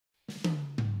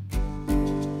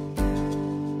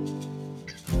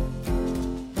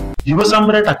యువ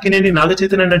సామ్రాట్ అక్కినేని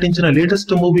నాగచైతన్య నటించిన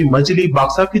latest movie మజిలీ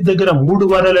box office దగ్గర 3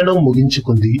 వారాలను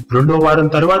ముగించుకుంది. రెండో వారం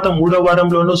తర్వాత మూడో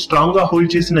వారంలోనూ స్ట్రాంగ్ గా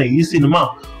హోల్డ్ చేసిన ఈ సినిమా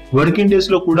వర్కింగ్ డేస్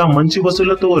లో కూడా మంచి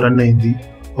వసూళ్లతో రన్ అయింది.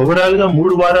 ఓవరాల్ గా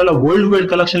 3 వారాల వరల్డ్ వైడ్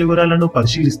కలెక్షన్ వివరాలను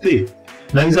పరిశీలిస్తే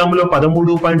నైజాంలో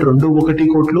 13.21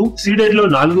 కోట్లు, సీడెడ్ లో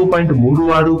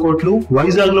 4.36 కోట్లు,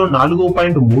 వైజాగ్ లో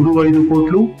 4.35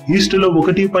 కోట్లు, ఈస్ట్ లో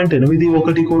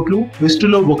 1.81 కోట్లు, వెస్ట్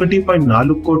లో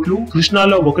 1.4 కోట్లు,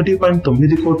 కృష్ణాలో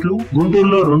 1.9 కోట్లు,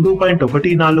 గుంటూరులో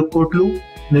 2.14 కోట్లు,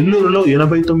 నెల్లూరులో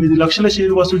 89 లక్షల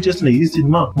షేర్ వసూలు చేసిన ఈ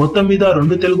సినిమా మొత్తం మీద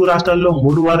 2 తెలుగు రాష్ట్రాల్లో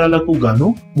 3 వారాలకు గాను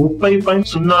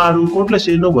 30.06 కోట్ల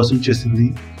షేర్ ను వసూలు చేసింది.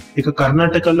 ఇక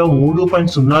కర్ణాటకలో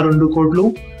 3.02 కోట్లు,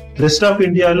 రెస్ట్ ఆఫ్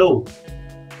ఇండియాలో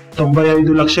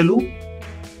 95 లక్షలు,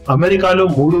 అమెరికాలో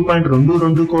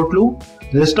 3.22 కోట్లు,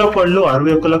 రెస్ట్ ఆఫ్ వరల్డ్ లో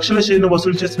 61 లక్షల షేర్ ను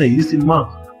వసూలు చేసిన ఈ సినిమా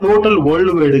టోటల్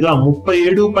వరల్డ్ వైడ్ గా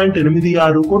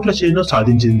 37.86 కోట్ల షేర్ ను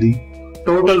సాధించింది.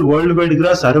 టోటల్ వరల్డ్ వైడ్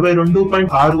గ్రాస్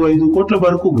 62.65 కోట్ల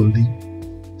వరకు ఉంది.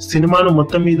 సినిమాను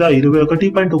మొత్తం మీద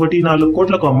 21.14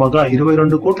 కోట్లకు అమ్మగా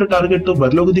 22 కోట్ల టార్గెట్ తో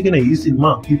బరిలోకి దిగిన ఈ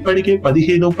సినిమా ఇప్పటికే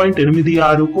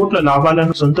 15.86 కోట్ల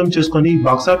లాభాలను సొంతం చేసుకుని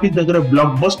బాక్సాఫీస్ దగ్గర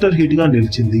బ్లాక్ బస్టర్ హిట్ గా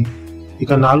నిలిచింది.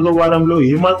 ఇక 4వ వారంలో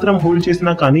ఏమాత్రం హోల్డ్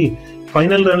చేసినా కానీ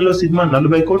ఫైనల్ రన్ లో సినిమా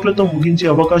 40 కోట్లతో ముగించే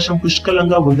అవకాశం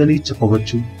పుష్కలంగా ఉందని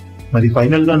చెప్పవచ్చు. మరి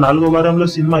ఫైనల్ గా 4వ వారంలో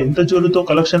సినిమా ఎంత జోరుతో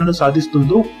కలెక్షన్లను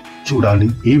సాధిస్తుందో చూడాలి.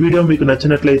 ఈ వీడియో మీకు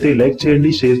నచ్చినట్లయితే లైక్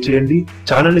చేయండి, షేర్ చేయండి,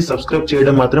 ఛానల్ ని సబ్స్క్రైబ్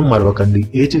చేయడం మాత్రం మరవకండి.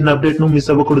 ఏ చిన్న అప్డేట్ ను మిస్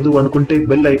అవ్వకూడదు అనుకుంటే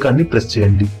బెల్ ఐకాన్ ని ప్రెస్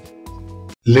చేయండి.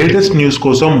 లేటెస్ట్ న్యూస్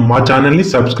కోసం మా ఛానల్ ని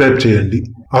సబ్స్క్రైబ్ చేయండి.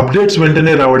 అప్డేట్స్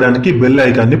వెంటనే రావడానికి బెల్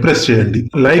ఐకాన్ ని ప్రెస్ చేయండి.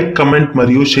 లైక్, కమెంట్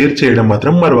మరియు షేర్ చేయడం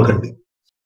మాత్రం మరవకండి.